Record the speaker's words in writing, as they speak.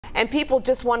and people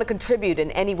just want to contribute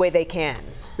in any way they can.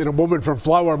 And a woman from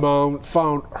Flower Mound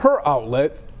found her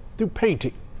outlet through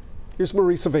painting. Here's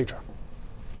Marie Saavedra.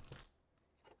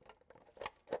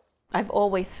 I've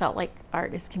always felt like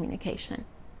art is communication.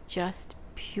 Just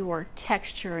pure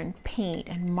texture and paint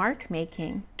and mark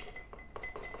making.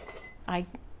 I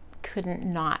couldn't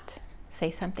not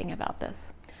say something about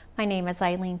this. My name is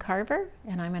Eileen Carver,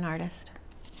 and I'm an artist.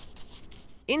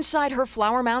 Inside her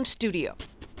Flower Mound studio,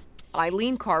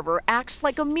 Eileen Carver acts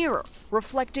like a mirror,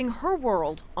 reflecting her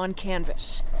world on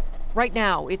canvas. Right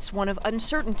now, it's one of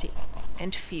uncertainty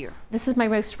and fear. This is my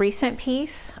most recent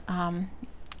piece.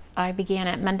 I began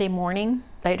it Monday morning.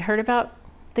 I'd heard about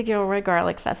the Gilroy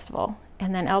Garlic Festival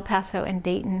and then El Paso and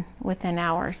Dayton within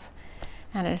hours.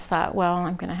 And I just thought, well,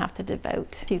 I'm going to have to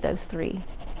devote to those three.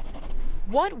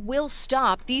 What will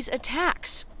stop these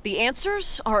attacks? The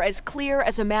answers are as clear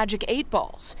as a magic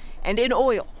 8-balls. And in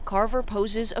oil, Carver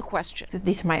poses a question.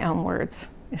 These are my own words.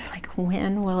 It's like,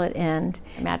 when will it end?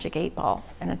 Magic 8-ball.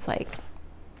 And it's like,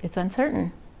 it's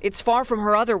uncertain. It's far from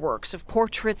her other works of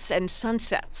portraits and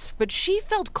sunsets, but she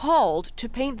felt called to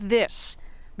paint this,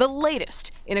 the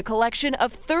latest in a collection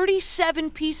of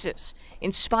 37 pieces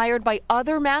inspired by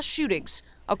other mass shootings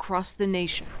across the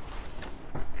nation.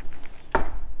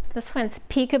 This one's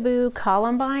Peekaboo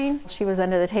Columbine. She was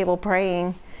under the table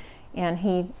praying, and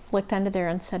he looked under there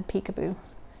and said peekaboo,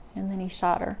 and then he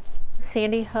shot her.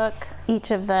 Sandy Hook,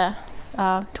 each of the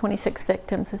 26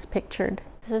 victims is pictured.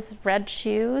 This is Red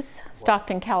Shoes,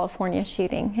 Stockton, California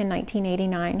shooting in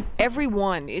 1989. Every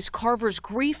one is Carver's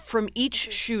grief from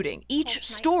each shooting, each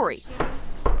story.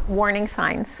 Warning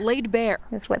signs. Laid bare.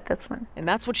 Is what this one. And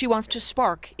that's what she wants to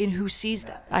spark in who sees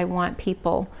them. I want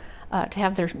people to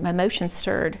have their emotions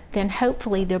stirred. Then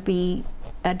hopefully there'll be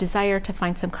a desire to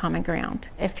find some common ground.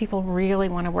 If people really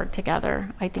want to work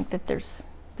together, I think that there's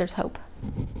hope.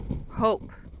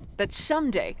 Hope that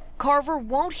someday Carver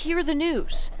won't hear the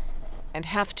news and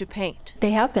have to paint.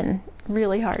 They have been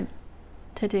really hard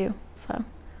to do, so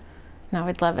now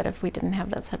I'd love it if we didn't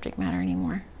have that subject matter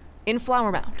anymore. In Flower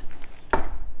Mound,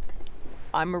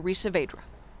 I'm Marie Saavedra.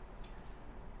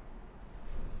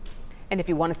 And if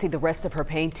you want to see the rest of her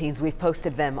paintings, we've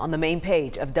posted them on the main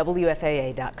page of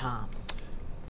WFAA.com.